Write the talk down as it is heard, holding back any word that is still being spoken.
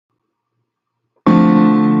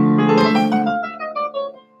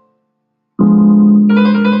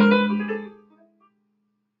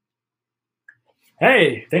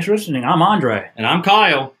Hey, thanks for listening. I'm Andre, And I'm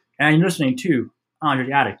Kyle. and you're listening to Andre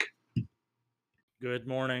the Attic. Good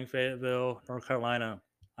morning, Fayetteville, North Carolina.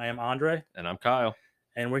 I am Andre, And I'm Kyle.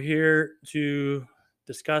 and we're here to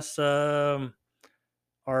discuss our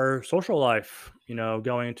social life.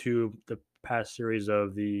 Going into the past series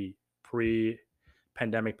of the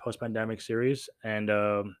pre-pandemic, post-pandemic series, and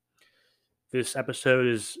this episode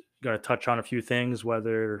is going to touch on a few things,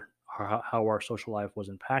 whether how our social life was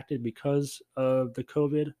impacted because of the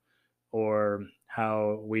COVID, or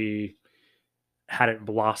how we had it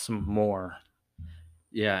blossom more.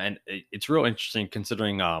 Yeah, and it's real interesting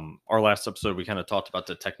considering our last episode we kind of talked about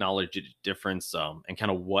the technology difference and kind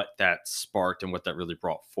of what that sparked and what that really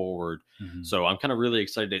brought forward. Mhm. So I'm kind of really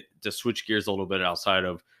excited to switch gears a little bit outside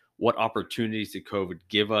of what opportunities did COVID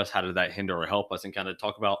give us, how did that hinder or help us, and kind of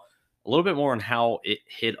talk about a little bit more on how it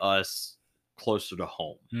hit us closer to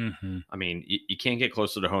home. Mm-hmm. I mean, you can't get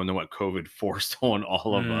closer to home than what COVID forced on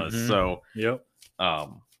all of us. Mhm. So Yep.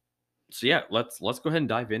 um so yeah, let's go ahead and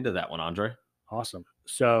dive into that one, Andre. Awesome.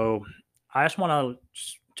 So I just want to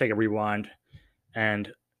take a rewind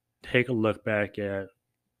and take a look back at.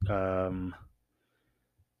 Um,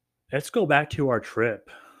 let's go back to our trip.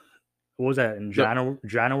 What was that in The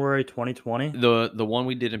January 2020? the one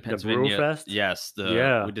we did in The Brew Pennsylvania, Fest. yes,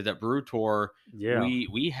 Yeah. we did that brew tour. Yeah.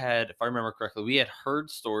 We had, if I remember correctly, we had heard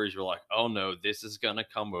stories. We're like, oh no, this is gonna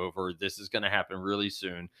come over. This is gonna happen really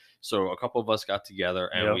soon. So a couple of us got together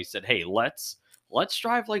and Yep. we said, hey, let's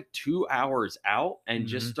drive like 2 hours out and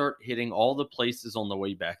just Mhm. start hitting all the places on the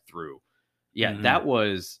way back through. Yeah, Mhm. that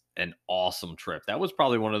was an awesome trip. That was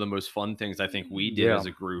probably one of the most fun things I think we did Yeah. as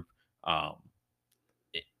a group. Um,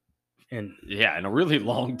 And yeah, in a really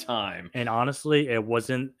long time. and honestly, it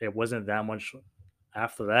wasn't that much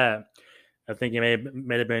after that. I think it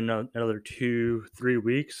may have been another 2-3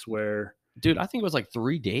 weeks where Dude, I think it was like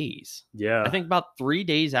 3 days. I yeah. think about 3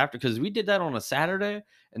 days after, because we did that on a Saturday,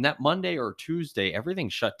 and that Monday or Tuesday, everything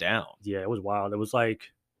shut down. Yeah, it was wild. It was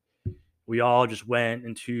like we all just went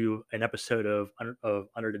into an episode of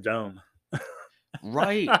Under the Dome.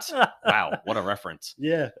 Right. Wow, what a reference.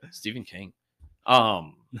 Yeah. Stephen King.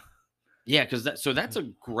 Um, yeah, because that's a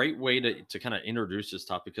great way to kind of introduce this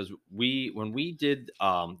topic, because when we did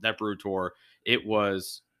that brew tour, it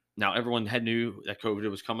was, now everyone had knew that COVID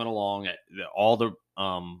was coming along. All the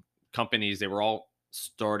companies, they were all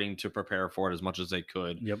starting to prepare for it as much as they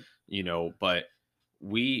could, Yep. but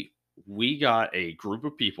we we got a group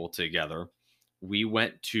of people together. We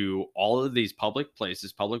went to all of these public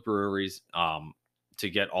places, public breweries, to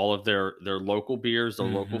get all of their local beers, their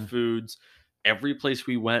local Mhm. foods. Every place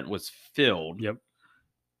we went was filled. Yep.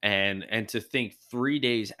 And to think 3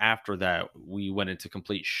 days after that we went into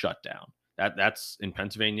complete shutdown. That's in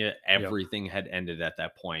Pennsylvania. Yep. Everything had ended at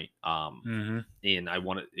that point. Mhm. And it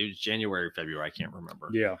was January, February, I can't remember.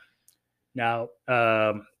 Yeah. Now,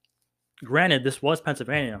 granted, this was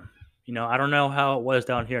Pennsylvania. I don't know how it was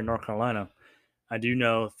down here in North Carolina. I do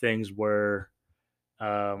know things were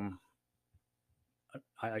um,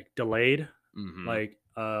 delayed. Mhm. Like,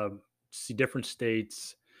 see, different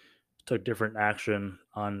states took different action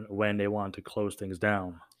on when they wanted to close things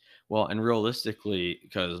down. Well, and realistically,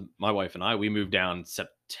 because my wife and I, we moved down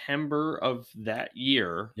September of that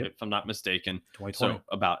year, Yep. if I'm not mistaken. 2020. So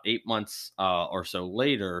about 8 months or so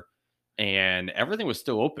later, and everything was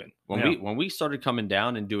still open when Yeah. we started coming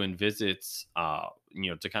down and doing visits,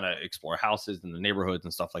 to kind of explore houses and the neighborhoods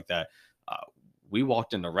and stuff like that. Uh, we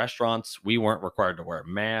walked into restaurants. We weren't required to wear a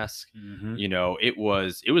mask. Mhm. It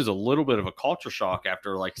was a little bit of a culture shock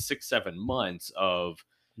after like 6-7 months of,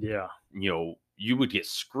 Yeah. you would get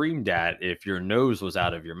screamed at if your nose was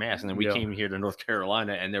out of your mask. And then we Yeah. came here to North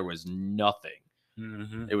Carolina and there was nothing.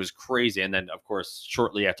 Mhm. It was crazy. And then, of course,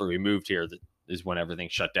 shortly after we moved here, that is when everything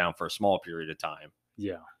shut down for a small period of time.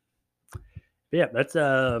 Yeah. Yeah. That's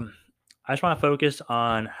I just want to focus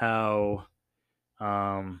on how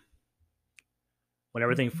um when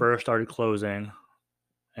everything first started closing,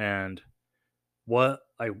 and what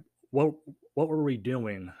like what what were we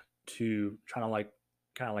doing to try to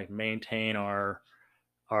kind of like maintain our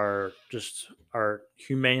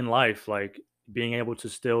humane life, like being able to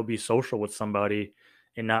still be social with somebody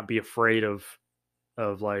and not be afraid of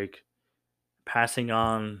like passing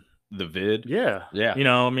on. The vid. Yeah. Yeah.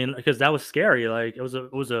 I mean, because that was scary. Like it was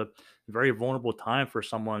a very vulnerable time for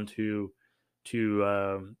someone to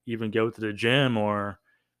even go to the gym or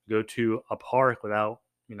go to a park without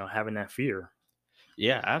having that fear.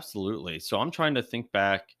 Yeah, absolutely. So I'm trying to think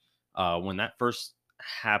back when that first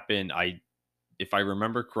happened. If I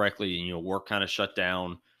remember correctly, work kind of shut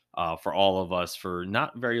down for all of us for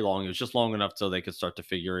not very long. It was just long enough so they could start to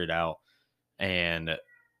figure it out. And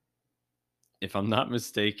if I'm not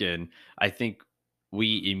mistaken, I think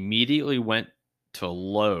we immediately went to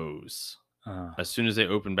Lowe's Uh, as soon as they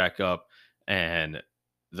opened back up, and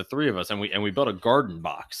the three of us, and we built a garden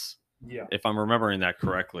box, yeah. if I'm remembering that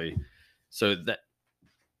correctly. So that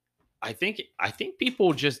I think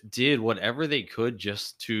people just did whatever they could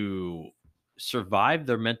just to survive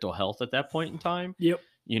their mental health at that point in time. Yep.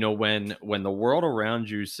 When the world around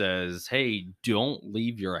you says, "Hey, don't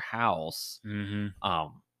leave your house," Mm-hmm.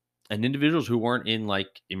 um, and individuals who weren't in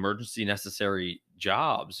like emergency necessary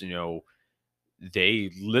jobs, they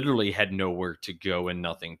literally had nowhere to go and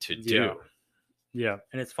nothing to Yeah. do. Yeah.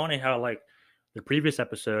 And it's funny how, like, the previous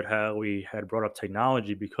episode, how we had brought up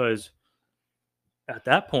technology, because at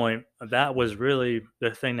that point, that was really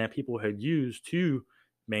the thing that people had used to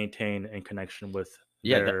maintain in connection with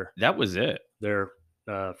Yeah, their that was it. their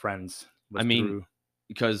friends, I was mean, through.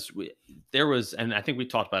 because there was, and I think we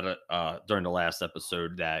talked about it during the last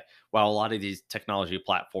episode, that while a lot of these technology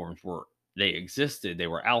platforms they existed, they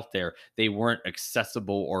were out there, they weren't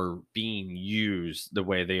accessible or being used the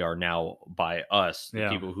way they are now by us, the Yeah.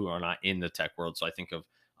 people who are not in the tech world. So I think of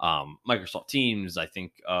Microsoft Teams, I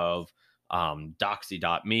think of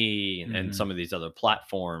Doxy.me, and Mhm. some of these other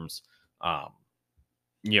platforms, um,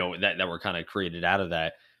 that were kind of created out of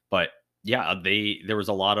that. But yeah, there was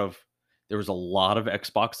a lot of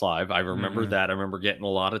Xbox Live. I remember Mhm. that. I remember getting a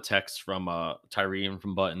lot of texts from Tyree and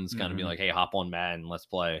from Buttons, kind of being Mhm. like, "Hey, hop on Madden, let's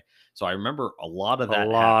play." So I remember a lot of A that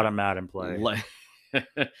lot of happened. Madden play. Well,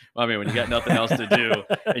 I mean, when you got nothing else to do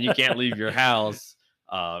and you can't leave your house,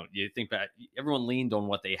 you think back. Everyone leaned on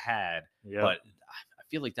what they had, Yep. but I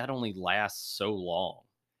feel like that only lasts so long.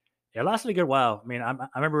 It lasted a good while. I mean, I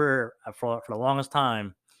remember for the longest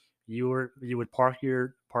time, you would park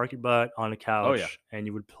your butt on the Oh yeah. couch and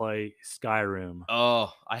you would play Skyrim.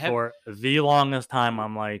 Oh, I have. For the longest time,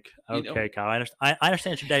 I'm like, You know, okay, Kyle, I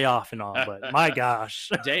understand it's your day off and all, but my gosh.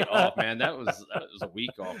 day off, man. That was a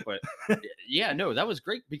week off, but yeah, no, that was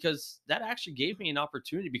great because that actually gave me an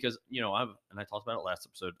opportunity because I talked about it last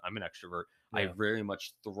episode. I'm an extrovert. I Yeah. very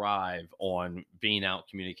much thrive on being out,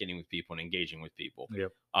 communicating with people, and engaging with people.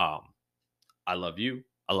 Yep. Um, I love you.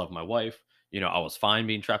 I love my wife. I was fine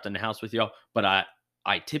being trapped in the house with y'all, but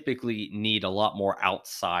I typically need a lot more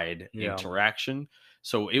outside Yeah. interaction.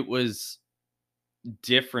 So it was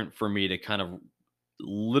different for me to kind of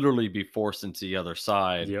literally be forced into the other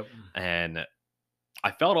side. Yep. And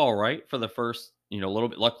I felt all right for the first, little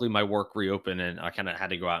bit. Luckily, my work reopened and I kind of had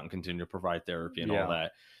to go out and continue to provide therapy and all Yeah.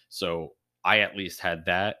 that. So I at least had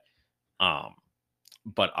that. Um,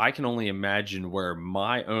 but I can only imagine where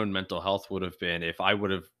my own mental health would have been if I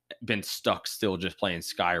would have been stuck still just playing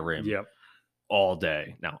Skyrim Yep. all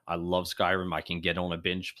day. Now, I love Skyrim. I can get on a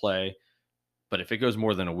binge play, but if it goes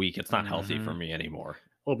more than a week, it's not healthy for Mhm. me anymore.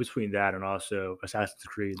 Well, between that and also Assassin's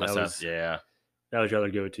Creed, Yeah. that was your other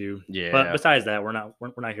go-to. But Yeah. besides that, we're not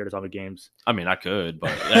here to talk about games. I mean, I could,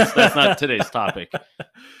 but that's not today's topic.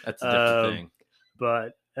 That's a different thing.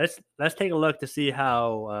 But let's take a look to see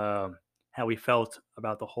how we felt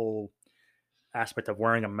about the whole aspect of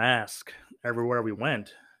wearing a mask everywhere we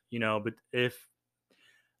went. But if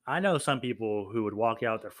I know some people who would walk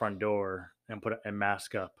out their front door and put a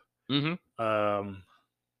mask up. Hmm. Um,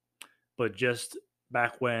 but just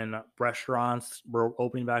back when restaurants were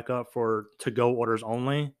opening back up for to-go orders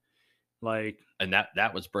only, like And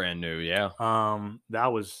that was brand new. Yeah. that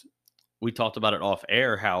was We talked about it off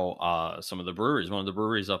air how some of the breweries, one of the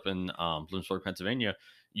breweries up in Bloomsburg, Pennsylvania,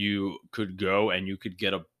 you could go and you could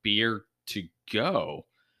get a beer to go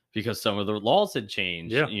because some of the laws had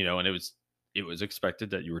changed, Yeah. and it was expected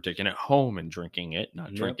that you were taking it home and drinking it, not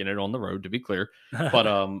Yep. drinking it on the road, to be clear.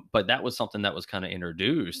 But that was something that was kind of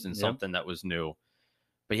introduced and Yep. something that was new.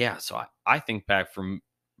 But yeah, so I think back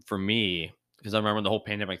for me, because I remember when the whole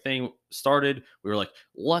pandemic thing started, we were like,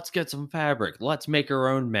 let's get some fabric, let's make our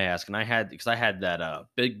own mask. And I had that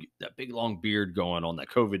big long beard going on, that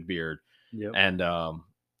COVID beard. Yep. And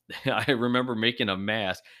I remember making a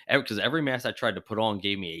mask because every mask I tried to put on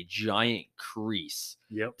gave me a giant crease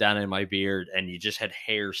Yep. down in my beard, and you just had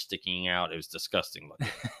hair sticking out. It was disgusting looking.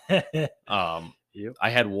 Yep. I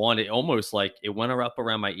had one, it almost like it went up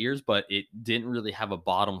around my ears, but it didn't really have a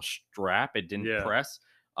bottom strap. It didn't Yeah. press.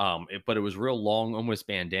 But it was real long, almost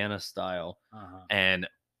bandana style. Uh-huh. And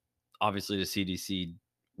obviously the CDC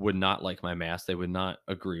would not like my mask. They would not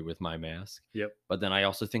agree with my mask. Yep. But then I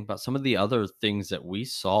also think about some of the other things that we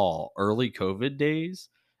saw early COVID days.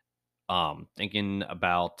 Thinking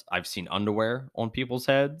about, I've seen underwear on people's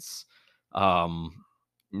heads. I've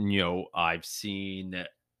seen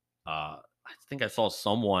I think I saw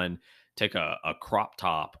someone take a crop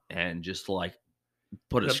top and just like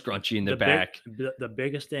put a The- scrunchie in the big- back. the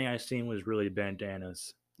biggest thing I seen was really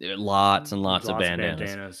bandanas. Lots and lots of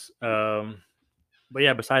bandanas. But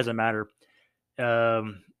yeah, besides the matter,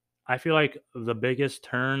 I feel like the biggest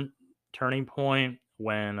turning point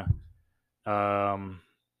when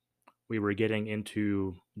we were getting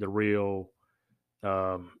into the real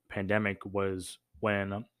pandemic was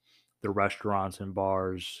when the restaurants and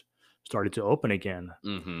bars started to open again,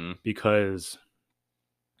 Mm-hmm. because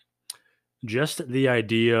just the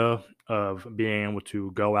idea of being able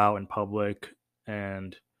to go out in public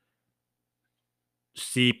and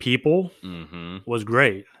see people Mm-hmm. was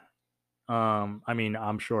great. I mean,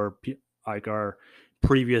 I'm sure like our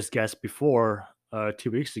previous guest before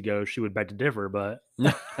 2 weeks ago, she would beg to differ, but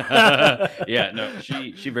Yeah, no,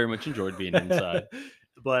 she very much enjoyed being inside.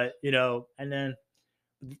 But and then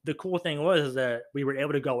the cool thing was is that we were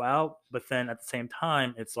able to go out, but then at the same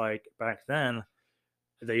time, it's like back then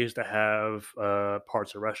they used to have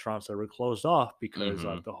parts of restaurants that were closed off because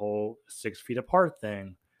of the whole 6 feet apart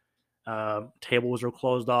thing. Tables were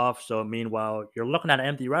closed off, so meanwhile you're looking at an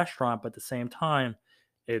empty restaurant, but at the same time,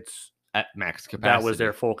 it's At max capacity. that was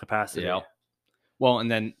their full capacity. Yeah. Well,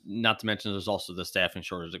 and then not to mention there's also the staffing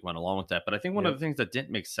shortage that went along with that. But I think one of the things that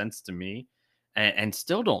didn't make sense to me and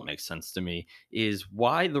still don't make sense to me is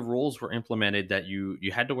why the rules were implemented that you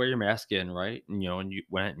had to wear your mask in, right? And, and you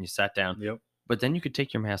went and you sat down. Yep. But then you could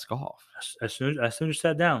take your mask off. As soon as you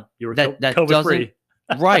sat down, you were that COVID free.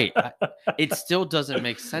 Right. It still doesn't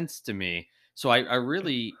make sense to me. So I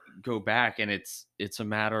really go back, and it's a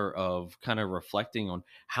matter of kind of reflecting on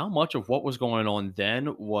how much of what was going on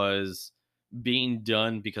then was being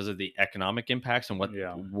done because of the economic impacts and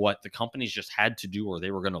what the companies just had to do, or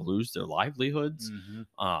they were going to lose their livelihoods.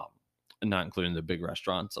 Not including the big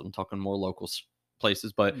restaurants. I'm talking more local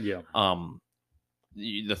places, but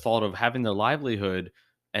the thought of having their livelihood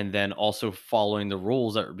and then also following the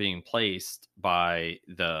rules that were being placed by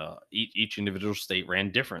each individual state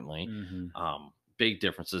ran differently. Big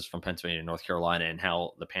differences from Pennsylvania and North Carolina and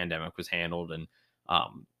how the pandemic was handled, and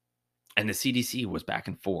the CDC was back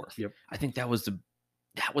and forth. Yep. I think that was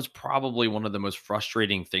probably one of the most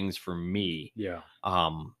frustrating things for me. Yeah.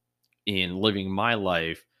 In living my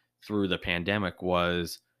life through the pandemic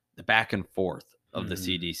was the back and forth of the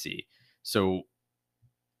CDC. So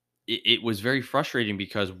it was very frustrating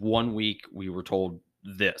because 1 week we were told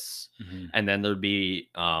this, and then there'd be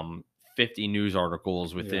 50 news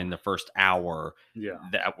articles within the first hour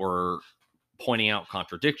that were pointing out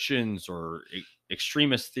contradictions or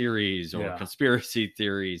extremist theories or conspiracy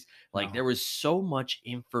theories. Like there was so much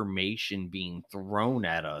information being thrown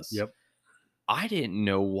at us. Yep. I didn't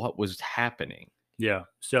know what was happening. Yeah.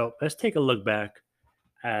 So let's take a look back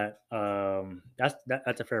at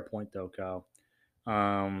that's a fair point though, Kyle.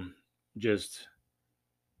 Just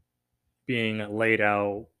being laid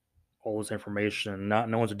out all this information, not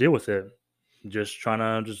knowing what to deal with it, just trying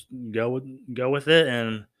to just go with it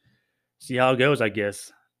and see how it goes, I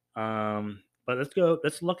guess. But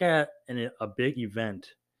let's look at a big event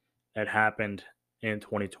that happened in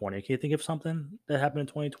 2020. Can you think of something that happened in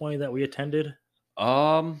 2020 that we attended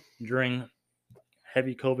during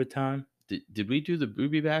heavy COVID time? Did we do the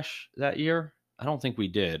Booby Bash that year? I don't think we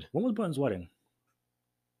did. When was Button's wedding?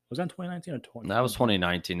 Was that in 2019 or 2020? That was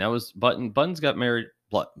 2019. That was Buttons got married.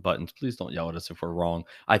 Buttons, please don't yell at us if we're wrong.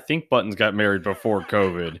 I think Buttons got married before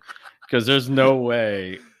COVID, because there's no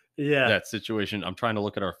way that situation. I'm trying to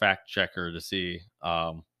look at our fact checker to see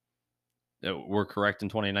that we're correct in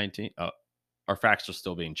 2019. Our facts are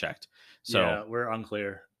still being checked. So yeah, we're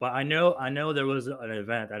unclear. But I know there was an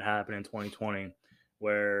event that happened in 2020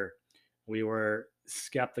 where we were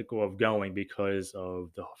skeptical of going because of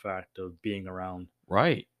the fact of being around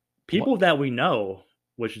people that we know,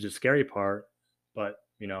 which is the scary part. But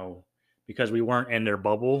because we weren't in their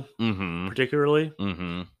bubble particularly,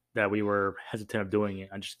 that we were hesitant of doing it.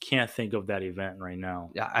 I just can't think of that event right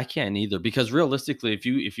now. Yeah, I can't either, because realistically, if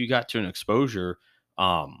you got to an exposure,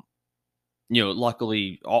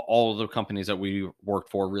 luckily all of the companies that we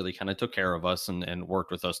worked for really kind of took care of us and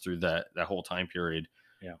worked with us through that whole time period.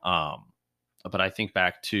 Yeah. But I think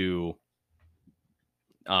back to,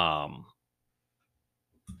 now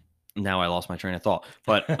I lost my train of thought,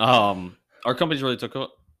 but our companies really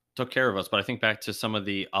took care of us. But I think back to some of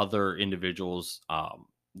the other individuals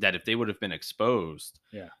that if they would have been exposed,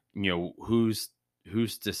 who's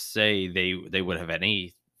to say they would have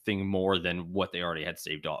anything more than what they already had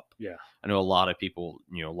saved up? Yeah. I know a lot of people,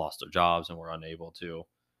 lost their jobs and were unable to.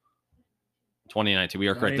 2019, we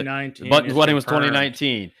are correct. Buttons' wedding was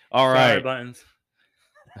 2019. All right. Sorry, Buttons.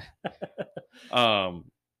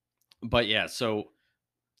 But yeah, so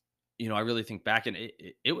I really think back, and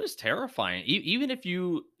it was terrifying. Even if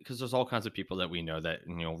because there's all kinds of people that we know that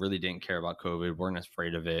really didn't care about COVID, weren't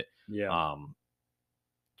afraid of it. Yeah.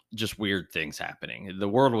 Just weird things happening. The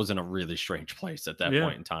world was in a really strange place at that Yeah.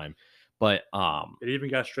 point in time. But It even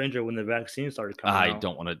got stranger when the vaccine started coming I out.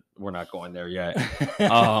 don't want to. We're not going there yet.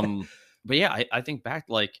 But yeah, I think back,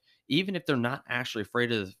 like, even if they're not actually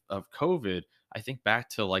afraid of COVID, I think back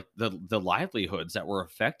to like the livelihoods that were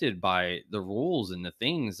affected by the rules and the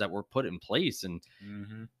things that were put in place, and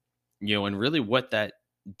Mhm. and really what that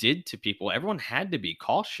did to people. Everyone had to be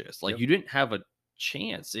cautious. Like, Yep. you didn't have a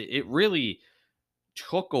chance. It really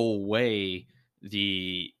took away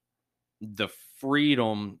the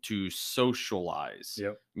freedom to socialize.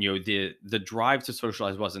 Yep. The drive to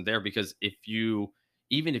socialize wasn't there, because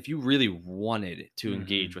even if you really wanted to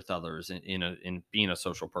engage Mhm. with others in being a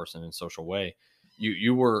social person in a social way,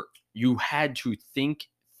 you had to think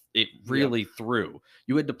it really through.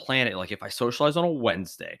 You had to plan it. Like, if I socialize on a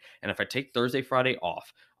Wednesday and if I take Thursday, Friday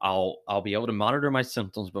off, I'll be able to monitor my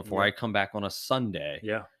symptoms before I Yep. come back on a Sunday,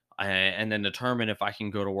 Yeah. and then determine if I can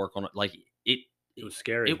go to work on it. Like, It was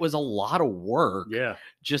scary. it was a lot of work Yeah.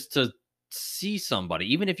 just to see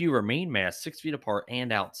somebody, even if you remain masked 6 feet apart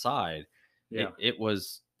and outside. Yeah. It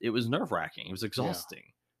was nerve-wracking. It was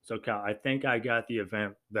exhausting. So, Cal, I think I got the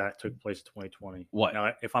event that took place in 2020. What?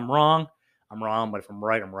 Now, if I'm wrong, I'm wrong. But if I'm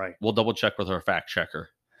right, I'm right. We'll double check with our fact checker.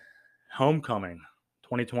 Homecoming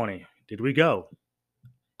 2020. Did we go?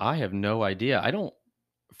 I have no idea. I don't.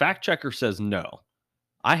 Fact checker says no.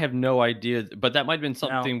 I have no idea, but that might have been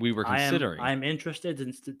something we were considering. I'm interested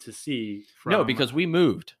to see. No, because we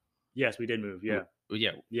moved. Yes, we did move. Yeah.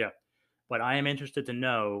 Yeah. Yeah. But I am interested to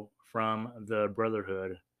know from the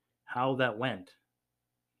Brotherhood how that went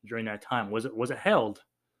during that time. Was it held?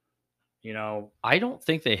 I don't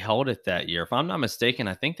think they held it that year. If I'm not mistaken,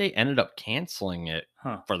 I think they ended up canceling it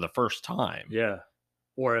for the first time. Yeah.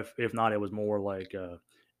 Or if not, it was more like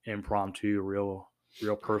impromptu, real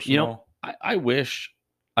personal. I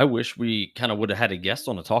wish we kind of would have had a guest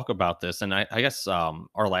on to talk about this. And I guess our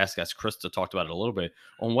last guest, Krista, talked about it a little bit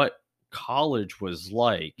on what college was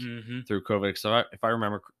like through COVID. So if I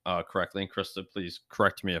remember correctly, and Krista, please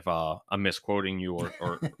correct me if I'm misquoting you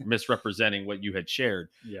or misrepresenting what you had shared.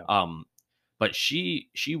 Yeah. But she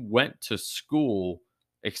went to school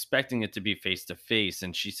expecting it to be face to face,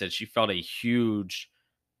 and she said she felt a huge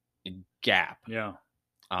gap. Yeah.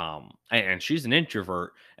 And she's an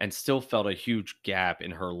introvert and still felt a huge gap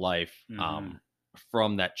in her life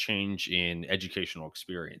from that change in educational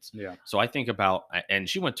experience. Yeah. So I think about, and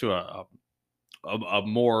she went to a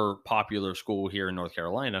more popular school here in North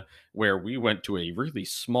Carolina, where we went to a really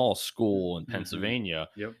small school in Pennsylvania.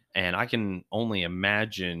 Yep. And I can only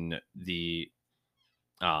imagine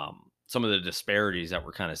some of the disparities that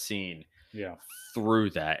we're kind of seeing through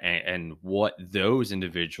that, and what those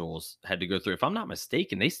individuals had to go through. If I'm not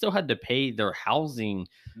mistaken, they still had to pay their housing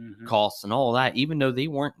costs and all that, even though they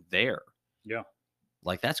weren't there. Yeah.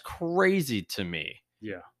 Like, that's crazy to me.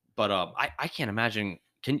 Yeah. But I can't imagine.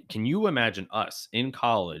 Can you imagine us in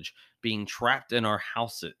college being trapped in our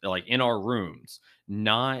houses, like in our rooms,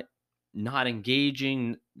 not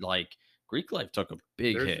engaging? Like, Greek life took a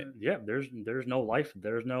big hit. Yeah, there's no life.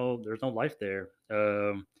 There's no life there.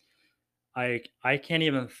 I can't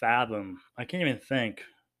even fathom. I can't even think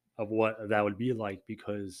of what that would be like,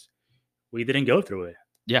 because we didn't go through it.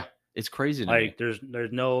 Yeah, it's crazy to me. Like, there's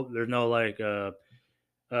no like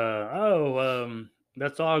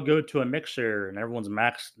let's all go to a mixer and everyone's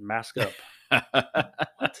mask up.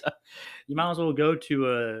 What? You might as well go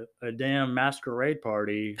to a damn masquerade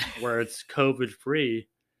party where it's COVID free.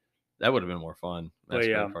 That would have been more fun. But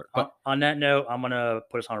yeah, on that note, I'm gonna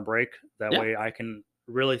put us on a break. That way I can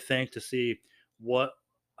really think to see what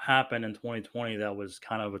happened in 2020 that was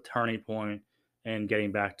kind of a turning point and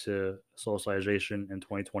getting back to socialization in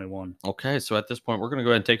 2021. Okay, so at this point, we're going to go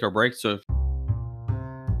ahead and take our break. So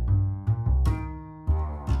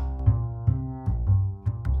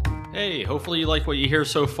hey, hopefully you like what you hear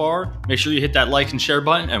so far. Make sure you hit that like and share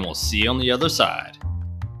button, and we'll see you on the other side.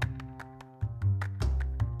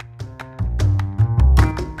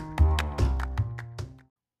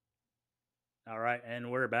 All right, and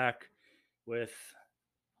we're back with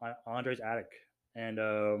Andre's Attic. And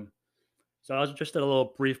so I was just at a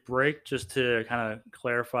little brief break just to kind of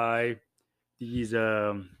clarify these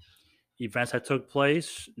events that took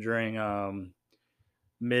place during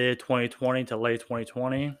mid 2020 to late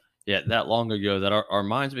 2020. Yeah, that long ago that our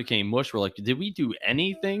minds became mush. We're like, did we do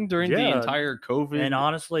anything during the entire COVID? And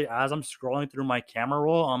honestly, as I'm scrolling through my camera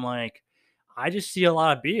roll, I'm like, I just see a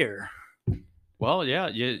lot of beer. Well, yeah,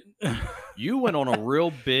 you went on a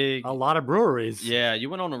real big A lot of breweries. yeah, you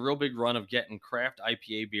went on a real big run of getting craft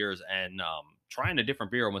IPA beers and trying a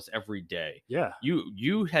different beer almost every day. Yeah.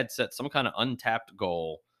 You had set some kind of untapped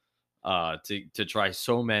goal to try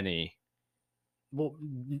so many. Well,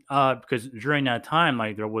 because during that time,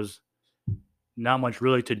 like there was not much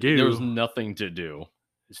really to There was do. nothing to do.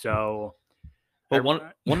 So, But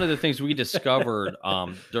I- one of the things we discovered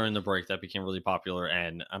during the break that became really popular,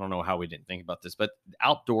 and I don't know how we didn't think about this, but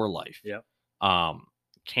outdoor life. Yep.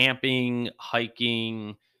 Camping,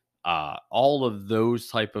 hiking, all of those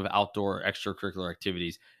type of outdoor extracurricular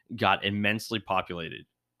activities got immensely popular.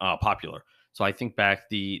 So I think back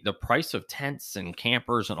the price of tents and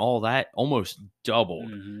campers and all that almost doubled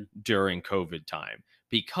Mhm. during COVID time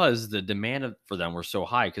because the demand for them were so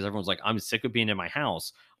high because everyone's like, I'm sick of being in my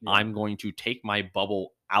house. Yeah. I'm going to take my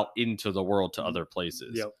bubble out into the world to Mm, other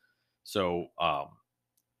places. Yep. So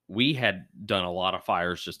we had done a lot of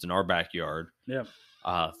fires just in our backyard Yeah.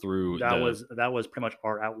 through That was pretty much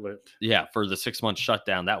our outlet. yeah, for the 6 month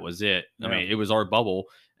shutdown. That was it. I Yeah. mean, it was our bubble.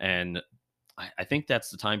 And I think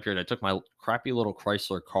that's the time period I took my crappy little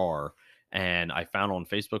Chrysler car and I found on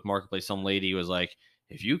Facebook Marketplace some lady was like,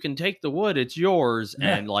 if you can take the wood, it's yours.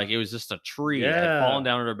 And like it was just a tree that had fallen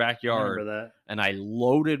Yeah. down in her I backyard. remember that. And I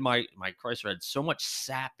loaded my Chrysler had so much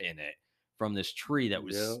sap in it from this tree that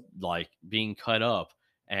was Yep. like being cut up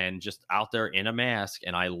and just out there in a mask.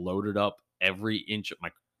 And I loaded up every inch of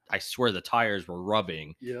my. I swear the tires were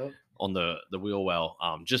rubbing Yep. on the wheel well,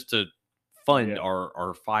 just to fund Yeah.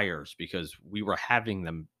 our fires because we were having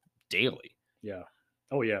them daily. Yeah.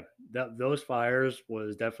 Oh yeah. Those fires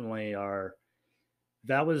was definitely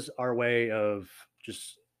that was our way of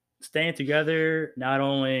just staying together,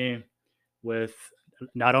 with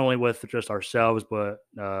not only with just ourselves, but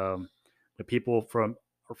the people from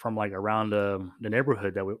like around the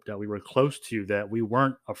neighborhood that we were close to, that we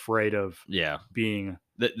weren't afraid of Yeah, being.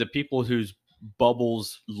 the people whose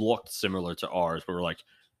bubbles looked similar to ours were like,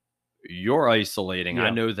 you're isolating. I Yeah.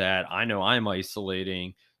 know that. I know I'm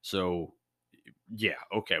isolating. So yeah,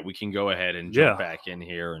 okay, we can go ahead and Yeah. jump back in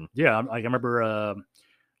here and Yeah. I remember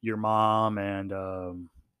your mom and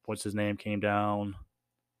what's his name came down.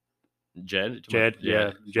 Jed. Jed, yeah,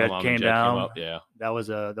 my Jed mom and came Jed down. up. Yeah. That was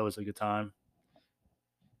a good time.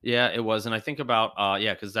 Yeah, it was. And I think about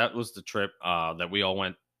yeah, because that was the trip that we all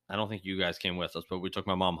went. I don't think you guys came with us, but we took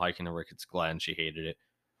my mom hiking to Ricketts Glen. She hated it.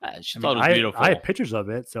 She I thought mean, it was beautiful. I had pictures of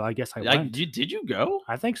it, so I guess I went. Did you go?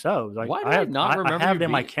 I think so. Like, Why do I not remember I have you it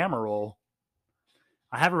in my being- camera roll.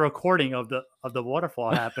 I have a recording of the waterfall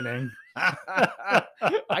happening.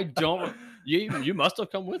 I don't. You must have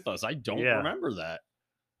come with us. I don't Yeah. remember that.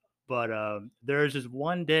 But there's just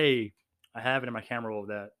one day I have it in my camera roll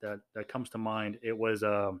that comes to mind. It was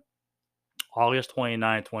August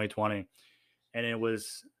 29th, 2020, and it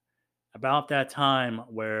was about that time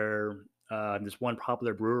where this one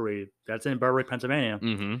popular brewery that's in Berwick, Pennsylvania,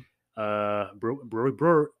 Mm-hmm.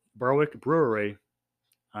 Berwick Brewery,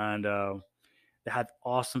 and they had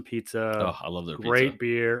awesome pizza, Oh, I love their great pizza.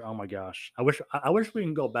 beer. Oh my gosh, I wish we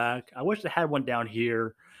can go back. I wish they had one down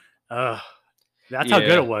here. That's how good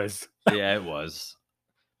Yeah. it was. Yeah, it was.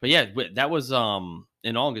 But yeah, that was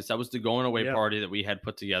in August. That was the going away Yep. party that we had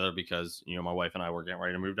put together because my wife and I were getting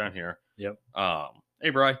ready to move down here. Yep. Hey,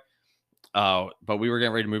 Bri. But we were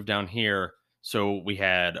getting ready to move down here. So we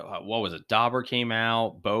had what was it? Dauber came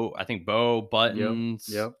out, I think Bo, Buttons,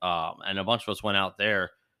 Yep. and a bunch of us went out there.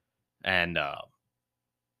 And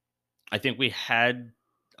I think we had,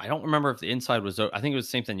 I don't remember if the inside was, I think it was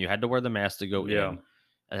the same thing. You had to wear the mask to go Yeah. in.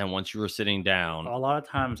 And then once you were sitting down, A lot of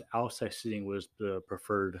times outside seating was the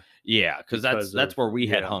preferred. yeah, because because that's of- where we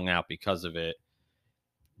had yeah. hung out because of it.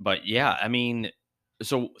 But yeah, I mean,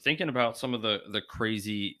 so thinking about some of the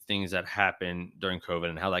crazy things that happened during COVID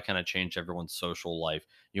and how that kind of changed everyone's social life,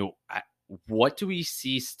 what do we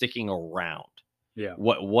see sticking around? Yeah.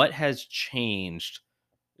 What has changed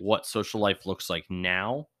what social life looks like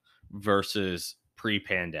now versus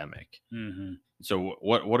pre-pandemic? Mm-hmm. So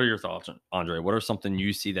what are your thoughts, Andre? What are something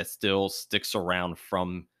you see that still sticks around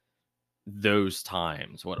from those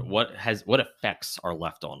times? What effects are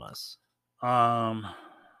left on us?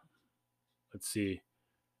 Let's see.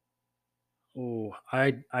 Oh,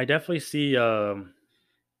 I definitely see.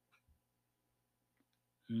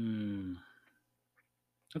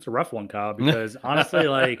 That's a rough one, Kyle. Because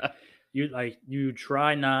honestly, you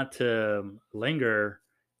try not to linger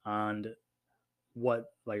on what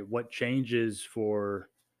changes for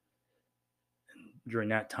during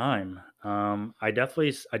that time. I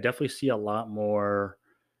definitely see a lot more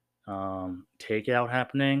takeout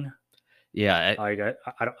happening. Yeah,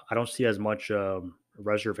 I don't see as much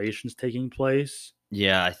reservations taking place.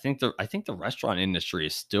 Yeah, I think the restaurant industry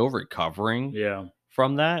is still recovering Yeah.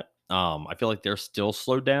 from that. I feel like they're still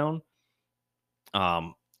slowed down.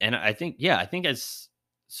 And I think, yeah, I think as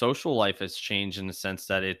social life has changed in the sense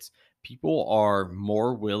that it's people are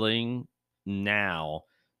more willing now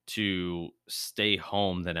to stay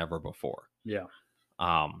home than ever before. Yeah.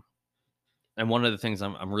 Um, and one of the things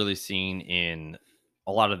I'm really seeing in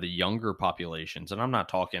a lot of the younger populations, and I'm not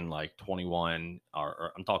talking like 21,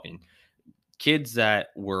 or I'm talking kids that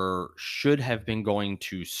were should have been going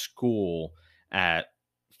to school at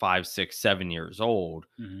 5, 6, 7 years old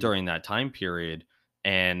Mhm. during that time period.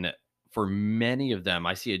 And for many of them,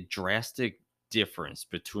 I see a drastic difference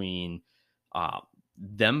between uh,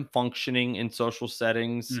 them functioning in social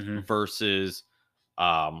settings Mhm. versus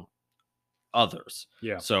um, others.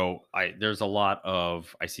 Yeah. So there's a lot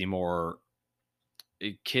of I see more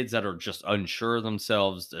kids that are just unsure of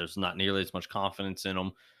themselves. There's not nearly as much confidence in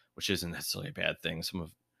them, which isn't necessarily a bad thing.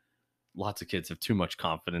 Lots of kids have too much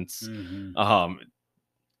confidence, Mhm. um,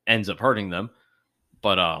 ends up hurting them.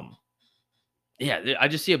 But yeah, I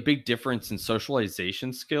just see a big difference in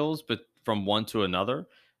socialization skills, but from one to another.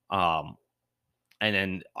 Um, and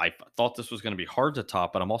then thought this was going to be hard to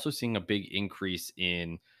top, but I'm also seeing a big increase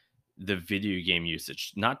in the video game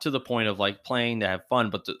usage. Not to the point of like playing to have fun,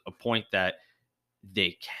 but to a point that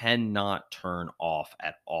they cannot turn off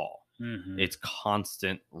at all. Mhm. It's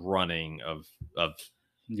constant running of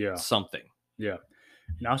Yeah. something. Yeah.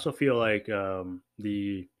 And I also feel like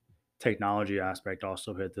the technology aspect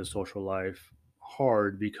also hit the social life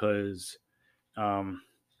hard because um,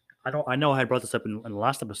 I know I had brought this up in the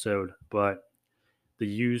last episode, but the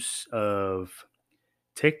use of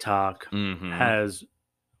TikTok Hmm. has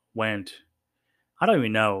went. I don't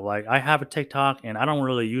even know. Like I have a TikTok and I don't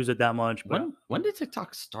really use it that much, but When did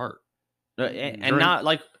TikTok start? And during not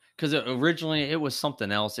like because originally it was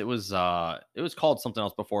something else. It was called something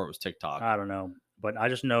else before it was TikTok. I don't know, but I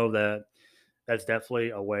just know that that's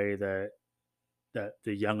definitely a way that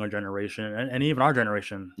the younger generation and even our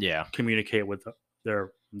generation Yeah. communicate with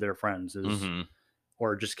their friends is Hmm.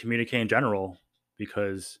 or just communicate in general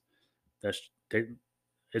because that's they,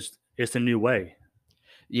 it's the new way.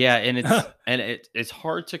 Yeah, and it's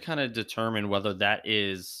hard to kind of determine whether that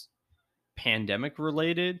is pandemic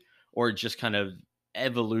related or just kind of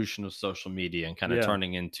evolution of social media and kind of Yeah,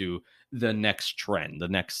 turning into the next trend, the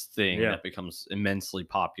next thing yeah, that becomes immensely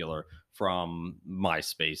popular, from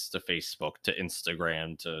MySpace to Facebook to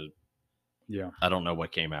Instagram to yeah. I don't know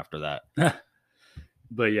what came after that.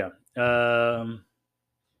 But yeah,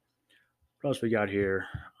 what else we got here?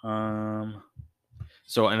 Um,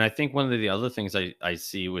 So, and I think one of the other things I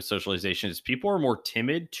see with socialization is people are more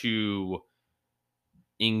timid to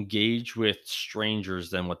engage with strangers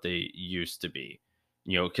than what they used to be.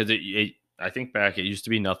 You know, because I think back, it used to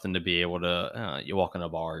be nothing to be able to, you walk in a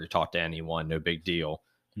bar, you talk to anyone, no big deal,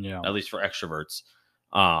 yeah, at least for extroverts.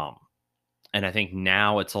 Um, and I think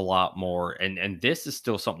now it's a lot more, and this is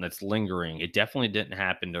still something that's lingering. It definitely didn't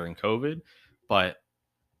happen during COVID, but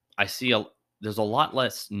I see there's a lot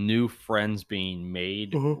less new friends being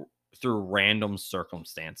made uh-huh. through random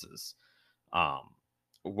circumstances. Um,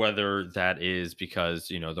 whether that is because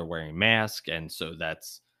they're wearing masks, and so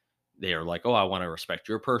they are like, oh, I want to respect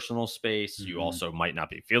your personal space. You Mhm. also might not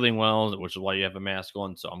be feeling well, which is why you have a mask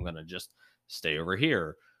on. So I'm gonna just stay over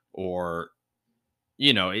here, or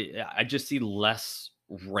I just see less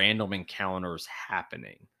random encounters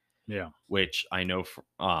happening, Yeah, which I know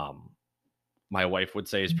my wife would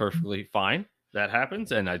say is perfectly fine. That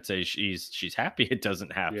happens, and I'd say she's happy it doesn't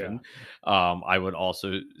yeah, happen. I would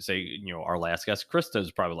also say, our last guest, Krista, is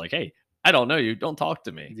probably like, "Hey, I don't know you. Don't talk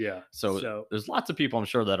to me." yeah. So So there's lots of people I'm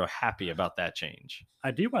sure that are happy about that change.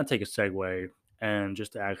 I do want to take a segue and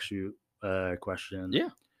just to ask you a question. Yeah.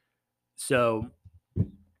 So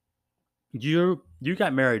you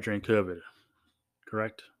got married during COVID,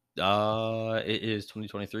 correct? It is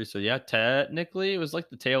 2023, so yeah, technically it was like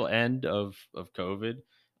the tail end of COVID.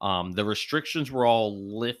 The restrictions were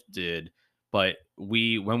all lifted, but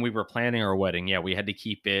when we were planning our wedding, yeah, we had to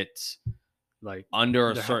keep it Like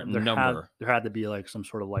under a certain number. there had to be like some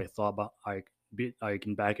sort of like thought about like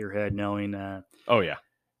in back of your head knowing that Oh yeah.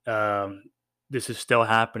 um this is still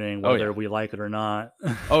happening Oh yeah. whether we like it or not.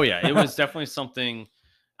 Oh yeah, it was definitely something.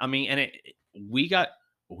 I mean, and we got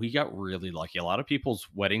we got really lucky. A lot of people's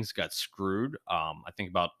weddings got screwed. I think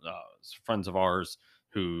about friends of ours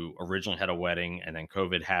who originally had a wedding and then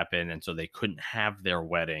COVID happened, and so they couldn't have their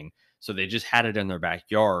wedding, so they just had it in their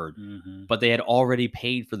backyard. Hmm. But they had already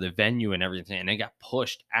paid for the venue and everything, and it got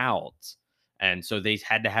pushed out, and so they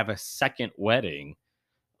had to have a second wedding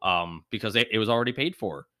because it was already paid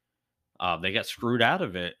for. They got screwed out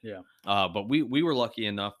of it. Yeah. But we were lucky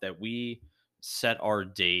enough that we set our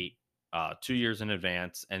date 2 years in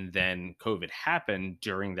advance, and then COVID happened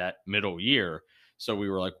during that middle year. So we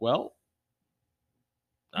were like, well,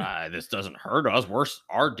 this doesn't hurt us.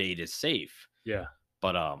 Our date is safe. Yeah.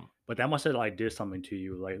 But But that must have like did something to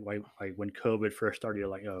you, like when COVID first started. You're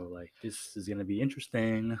like, oh, like this is gonna be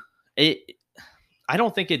interesting. I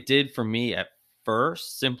don't think it did for me at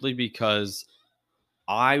first, simply because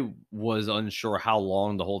I was unsure how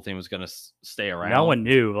long the whole thing was going to stay around. No one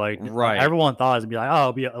knew. Like, Right. everyone thought it'd be like,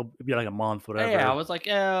 oh, it'll be like a month, whatever. Yeah, I was like,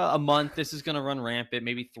 a month. This is going to run rampant,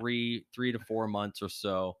 maybe 3 to 4 months or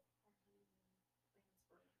so.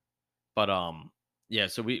 But yeah.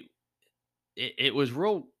 So it was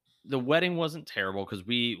real. The wedding wasn't terrible because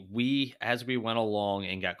we as we went along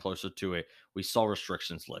and got closer to it, we saw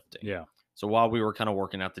restrictions lifting. Yeah. So while we were kind of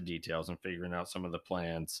working out the details and figuring out some of the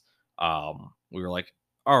plans, we were like,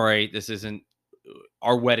 all right, this isn't,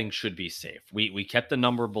 our wedding should be safe. We kept the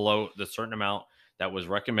number below the certain amount that was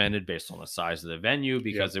recommended based on the size of the venue,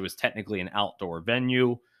 because it was technically an outdoor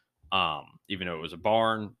venue. Even though it was a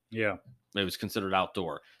barn, Yeah. it was considered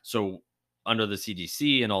outdoor. So under the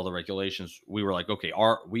CDC and all the regulations, we were like, okay,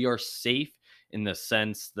 we are safe in the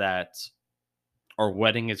sense that our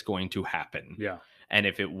wedding is going to happen. Yeah. And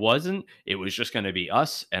if it wasn't, it was just going to be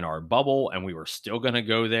us and our bubble, and we were still going to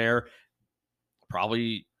go there,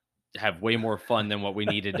 probably have way more fun than what we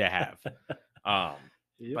needed to have.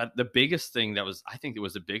 Yep. But the biggest thing I think it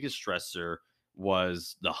was the biggest stressor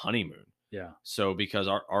was the honeymoon. Yeah. So because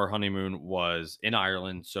our honeymoon was in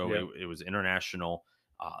Ireland, so Yep. it was international.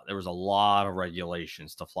 There was a lot of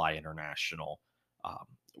regulations to fly international.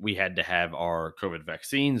 We had to have our COVID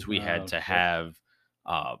vaccines. We had to have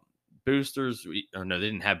boosters. No, they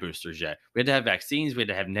didn't have boosters yet. We had to have vaccines. We had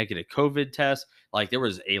to have negative COVID tests. Like, there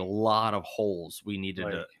was a lot of holes we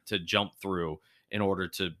needed to jump through in order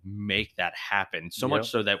to make that happen. So much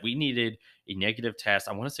so that we needed a negative test,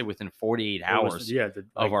 I want to say within 48 hours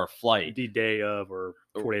of our flight. The day of, or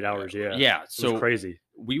 48 hours. Yeah. Yeah. So it was crazy.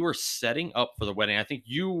 We were setting up for the wedding. I think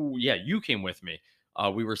you came with me.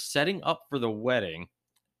 We were setting up for the wedding.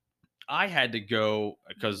 I had to go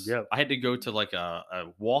because I had to go to like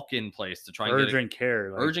a walk-in place to try and urgent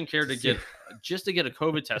care to get just to get a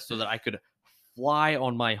COVID test so that I could fly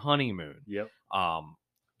on my honeymoon. Yep.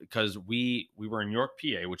 Because we were in York,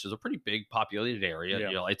 PA, which is a pretty big populated area. Yeah.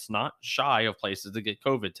 You know, it's not shy of places to get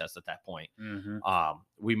COVID tests at that point. Mm-hmm.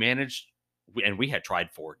 We managed, and we had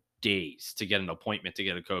tried for days to get an appointment to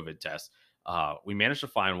get a COVID test. We managed to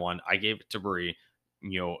find one. I gave it to Brie,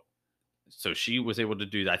 so she was able to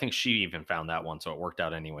do that. I think she even found that one, so it worked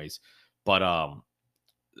out anyways. But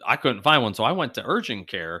I couldn't find one, so I went to urgent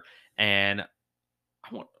care. And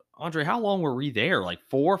Andre, how long were we there? Like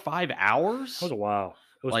 4 or 5 hours? It was a while.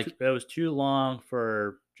 It was too long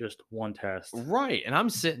for just one test. Right. And I'm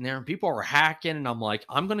sitting there and people are hacking, and I'm like,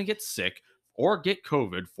 I'm going to get sick or get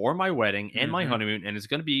COVID for my wedding and my honeymoon. And it's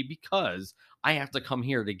going to be because I have to come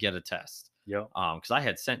here to get a test. Yep. Because I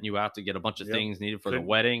had sent you out to get a bunch of things needed for the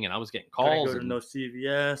wedding, and I was getting calls. No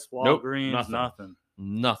CVS, Walgreens,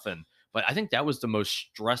 nothing. But I think that was the most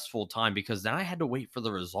stressful time, because then I had to wait for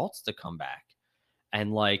the results to come back.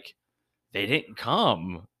 And like, they didn't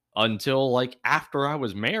come until like after I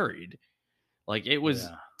was married. Like, it was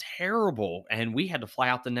terrible. And we had to fly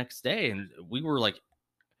out the next day, and we were like,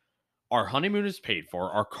 our honeymoon is paid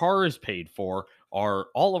for, our car is paid for,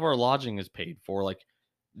 all of our lodging is paid for. Like,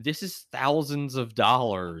 this is thousands of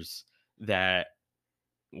dollars that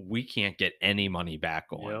we can't get any money back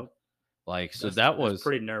on. Yep. Like, so that was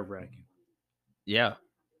pretty nerve-wracking. Yeah.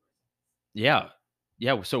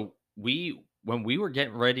 So when we were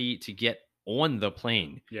getting ready to get on the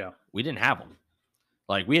plane, we didn't have them.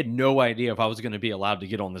 Like, we had no idea if I was going to be allowed to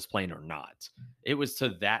get on this plane or not. It was to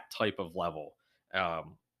that type of level.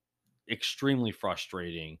 Extremely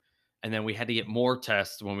frustrating. And then we had to get more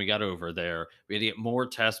tests when we got over there. We had to get more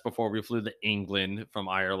tests before we flew to England from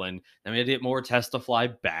Ireland. Then we had to get more tests to fly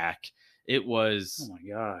back. It was, oh my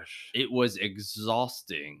gosh, it was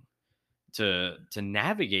exhausting to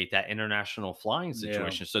navigate that international flying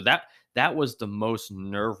situation. So that was the most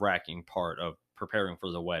nerve-wracking part of preparing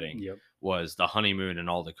for the wedding. Was the honeymoon and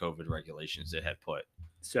all the COVID regulations it had put.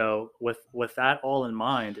 So with that all in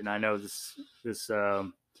mind, and I know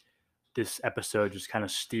this episode just kind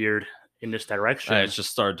of steered in this direction. I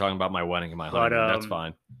just started talking about my wedding and my honeymoon. That's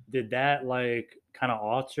fine. Did that like kind of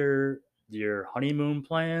alter your honeymoon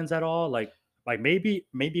plans at all? Like maybe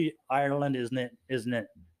Ireland isn't it?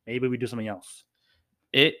 Maybe we do something else.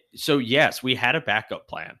 So yes, we had a backup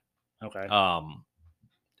plan. Okay.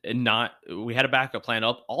 we had a backup plan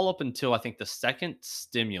all up until I think the second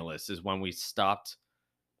stimulus is when we stopped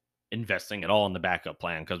investing at all in the backup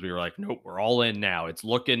plan, because we were like, nope, we're all in now. It's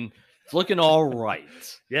looking all right.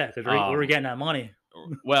 Yeah, because we were getting that money.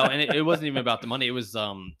 Well, and it wasn't even about the money. It was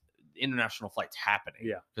international flights happening.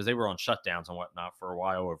 Yeah, because they were on shutdowns and whatnot for a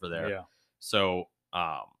while over there. Yeah. So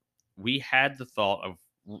we had the thought of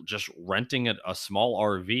just renting a small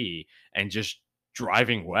RV and just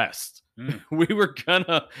driving west. We were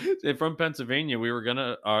gonna from Pennsylvania. We were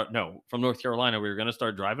gonna from North Carolina. We were gonna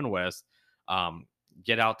start driving west.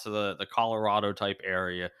 Get out to the Colorado type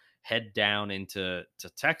area, head down into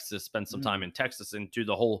Texas, spend some time in Texas, into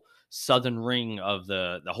the whole southern ring of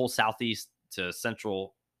the whole southeast to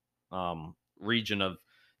central region of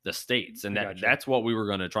the states. And that's what we were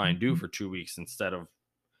going to try and do for 2 weeks instead of,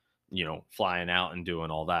 flying out and doing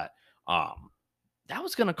all that. That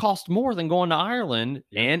was going to cost more than going to Ireland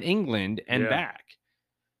and England and back.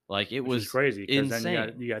 Like, it was crazy. Insane.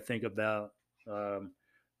 Then you got to think about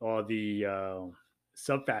all the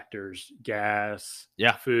sub factors, gas,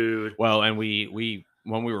 food. Well, and we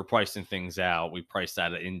when we were pricing things out, we priced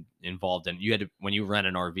that involved in, you had to, when you rent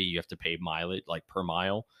an RV, you have to pay mileage, like per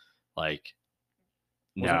mile. Like,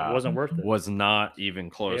 wasn't worth it. Was not even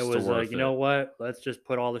close. It was to worth like, you know what? Let's just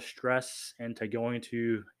put all the stress into going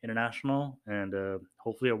to international, and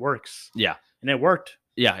hopefully it works. Yeah, and it worked.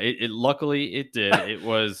 Yeah, it luckily it did. It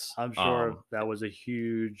was. I'm sure that was a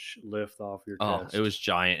huge lift off your chest. It was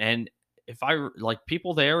giant. And if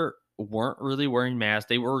people there weren't really wearing masks,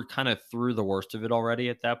 they were kind of through the worst of it already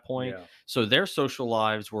at that point. Yeah. So their social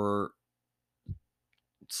lives were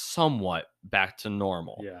somewhat back to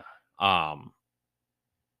normal. Yeah.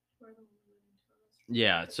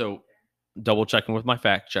 Yeah. So double checking with my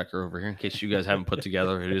fact checker over here in case you guys haven't put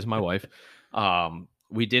together. It is my wife.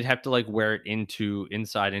 We did have to wear it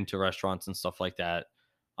inside into restaurants and stuff like that.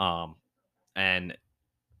 And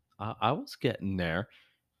I was getting there.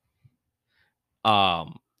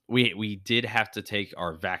 We did have to take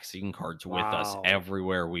our vaccine cards with us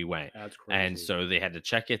everywhere we went. That's crazy. And so they had to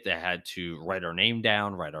check it. They had to write our name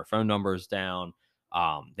down, write our phone numbers down.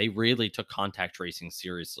 They really took contact tracing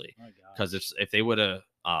seriously, because if they would have,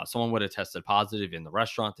 someone would have tested positive in the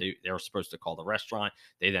restaurant, they were supposed to call the restaurant.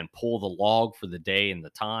 They then pull the log for the day and the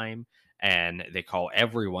time, and they call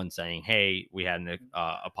everyone saying, hey, we had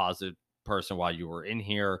a positive person while you were in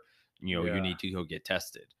here. You need to go get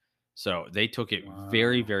tested. So they took it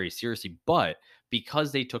very, very seriously. But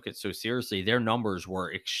because they took it so seriously, their numbers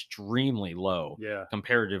were extremely low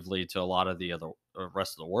comparatively to a lot of the other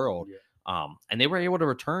rest of the world. Yeah. And they were able to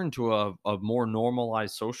return to a more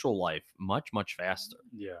normalized social life much, much faster.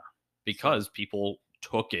 Yeah. Because people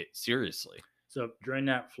took it seriously. So during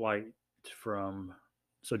that flight to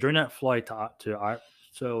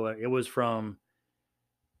it was from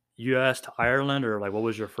U.S. to Ireland, or what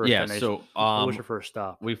was your first destination? So what was your first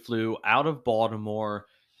stop? We flew out of Baltimore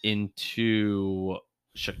into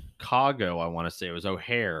Chicago. I want to say it was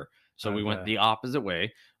O'Hare. So we went the opposite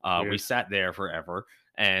way. We sat there forever,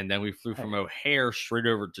 and then we flew from O'Hare straight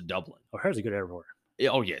over to Dublin. O'Hare's a good airport.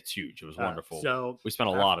 Yeah, it's huge. It was wonderful. So we spent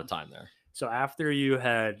a lot of time there. So after you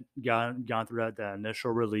had gone through that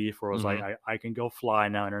initial relief, where it was I can go fly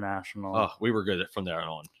now international. Oh, we were good from there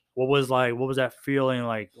on. What was that feeling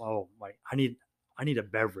like? Oh, I need a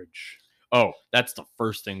beverage. Oh, that's the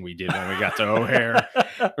first thing we did when we got to O'Hare.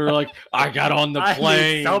 We were like, I got on the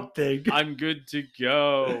plane. Something. I'm good to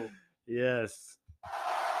go. Yes.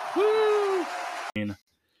 Woo!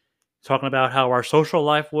 Talking about how our social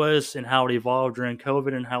life was and how it evolved during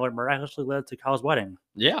COVID and how it miraculously led to Kyle's wedding.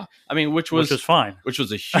 Yeah. I mean, which was fine. Which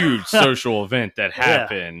was a huge social event that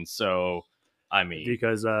happened. Yeah. So, I mean.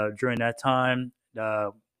 Because during that time,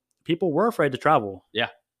 people were afraid to travel. Yeah,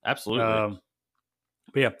 absolutely.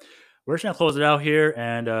 But yeah, we're just going to close it out here,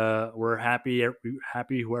 and we're happy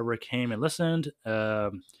whoever came and listened.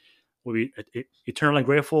 We'll be eternally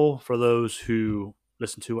grateful for those who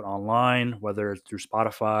listen to it online, whether it's through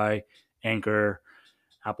Spotify, Anchor,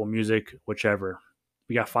 Apple Music, whichever.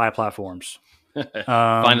 We got 5 platforms.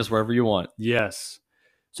 Find us wherever you want. Yes.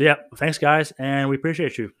 So yeah, thanks guys, and we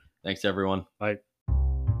appreciate you. Thanks everyone. Bye.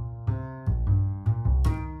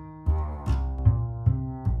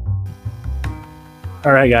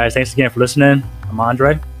 All right, guys. Thanks again for listening. I'm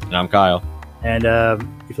Andre. And I'm Kyle. And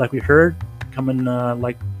if you like what you heard, come and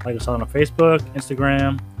like us on Facebook,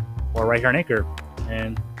 Instagram, or right here on Anchor.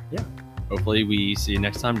 And yeah. Hopefully we see you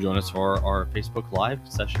next time. Join us for our Facebook Live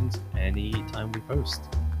sessions anytime we post.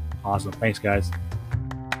 Awesome. Thanks, guys.